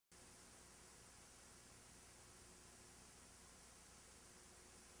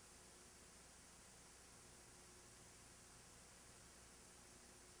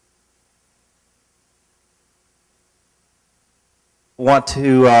want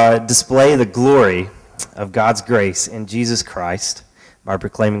to display the glory of God's grace in Jesus Christ by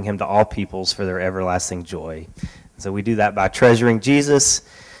proclaiming him to all peoples for their everlasting joy. So we do that by treasuring Jesus,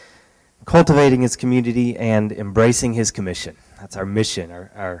 cultivating his community, and embracing his commission. That's our mission,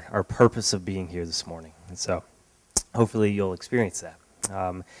 our purpose of being here this morning. And so hopefully you'll experience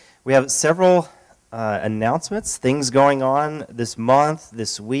that. We have several announcements, things going on this month,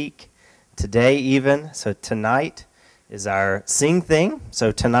 this week, today even. So tonight is our Sing Thing.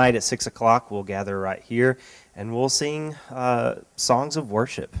 So tonight at 6 o'clock we'll gather right here and we'll sing songs of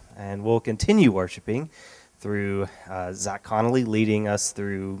worship. And we'll continue worshiping through Zach Connolly leading us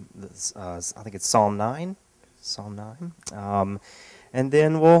through, I think it's Psalm 9. And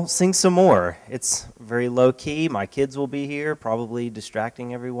then we'll sing some more. It's very low key. My kids will be here, probably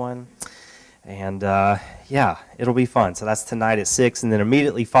distracting everyone. And yeah, it'll be fun. So that's tonight at 6. And then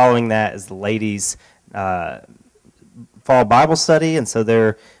immediately following that is the ladies' fall Bible study. And so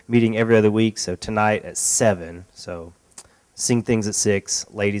they're meeting every other week. So tonight at 7. So sing things at 6,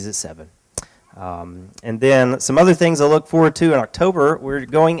 ladies at 7. And then some other things I look forward to in October, we're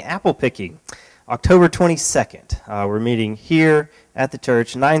going apple picking. October 22nd, we're meeting here at the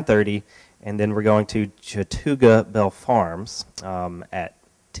church, 9:30, and then we're going to Chattooga Bell Farms at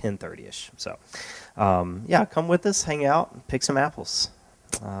 10:30ish. So, yeah, come with us, hang out, and pick some apples.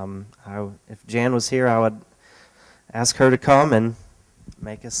 If Jan was here, I would ask her to come and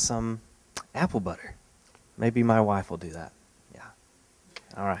make us some apple butter. Maybe my wife will do that. Yeah.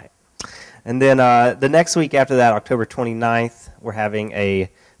 All right. And then the next week after that, October 29th, we're having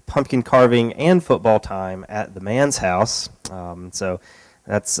a pumpkin carving and football time at the man's house. So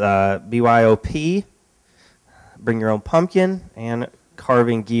that's BYOP, bring your own pumpkin, and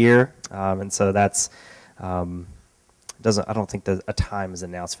carving gear. And so that's, I don't think a time is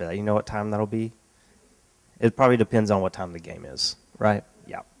announced for that. You know what time that'll be? It probably depends on what time the game is, right?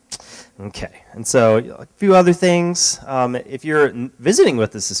 Yeah. Okay. And so a few other things. If you're visiting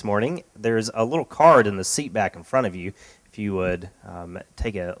with us this morning, there's a little card in the seat back in front of you. If you would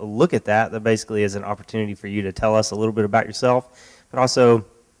take a look at that, that basically is an opportunity for you to tell us a little bit about yourself. But also,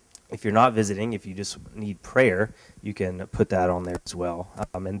 if you're not visiting, if you just need prayer, you can put that on there as well.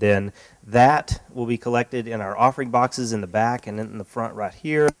 And then that will be collected in our offering boxes in the back and in the front right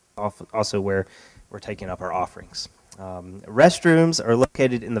here, also where we're taking up our offerings. Restrooms are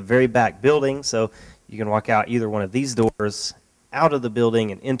located in the very back building, so you can walk out either one of these doors, out of the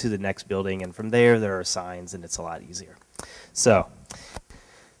building and into the next building, and from there are signs, and it's a lot easier. So,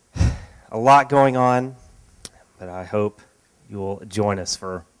 a lot going on, but I hope you'll join us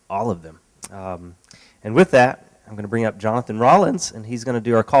for all of them. And with that, I'm going to bring up Jonathan Rollins, and he's going to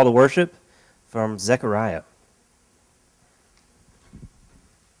do our call to worship from Zechariah.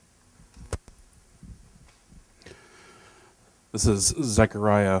 This is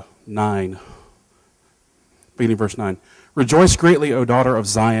Zechariah 9, beginning verse 9. Rejoice greatly, O daughter of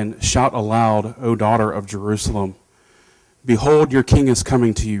Zion. Shout aloud, O daughter of Jerusalem. Behold, your king is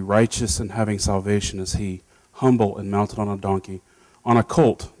coming to you, righteous and having salvation is he, humble and mounted on a donkey, on a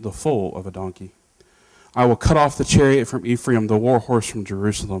colt, the foal of a donkey. I will cut off the chariot from Ephraim, the war horse from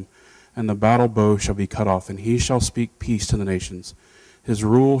Jerusalem, and the battle bow shall be cut off, and he shall speak peace to the nations. His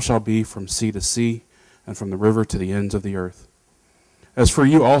rule shall be from sea to sea, and from the river to the ends of the earth. As for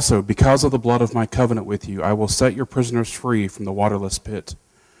you also, because of the blood of my covenant with you, I will set your prisoners free from the waterless pit.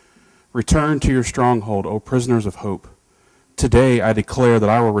 Return to your stronghold, O prisoners of hope. Today I declare that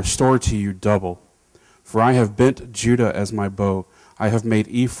I will restore to you double. For I have bent Judah as my bow. I have made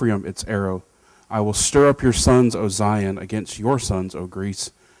Ephraim its arrow. I will stir up your sons, O Zion, against your sons, O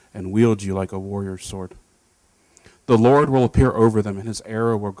Greece, and wield you like a warrior's sword. The Lord will appear over them, and his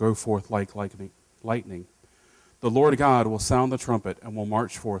arrow will go forth like lightning. The Lord God will sound the trumpet and will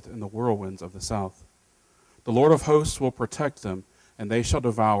march forth in the whirlwinds of the south. The Lord of hosts will protect them, and they shall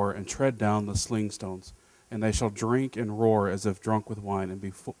devour and tread down the sling stones, and they shall drink and roar as if drunk with wine, and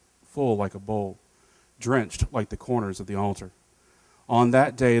be full like a bowl, drenched like the corners of the altar. On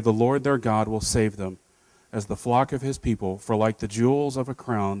that day the Lord their God will save them, as the flock of his people, for like the jewels of a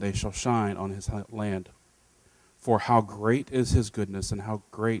crown they shall shine on his land. For how great is his goodness, and how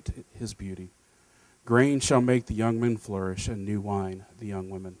great his beauty! Grain shall make the young men flourish, and new wine the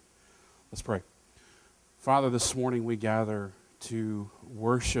young women. Let's pray. Father, this morning we gather to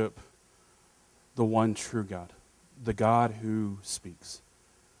worship the one true God, the God who speaks,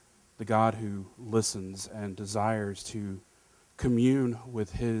 the God who listens and desires to commune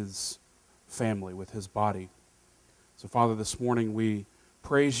with his family, with his body. So, Father, this morning we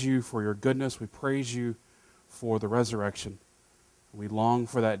praise you for your goodness. We praise you for the resurrection. We long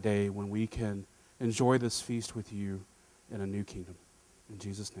for that day when we can enjoy this feast with you in a new kingdom. In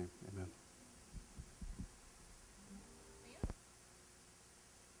Jesus' name, amen.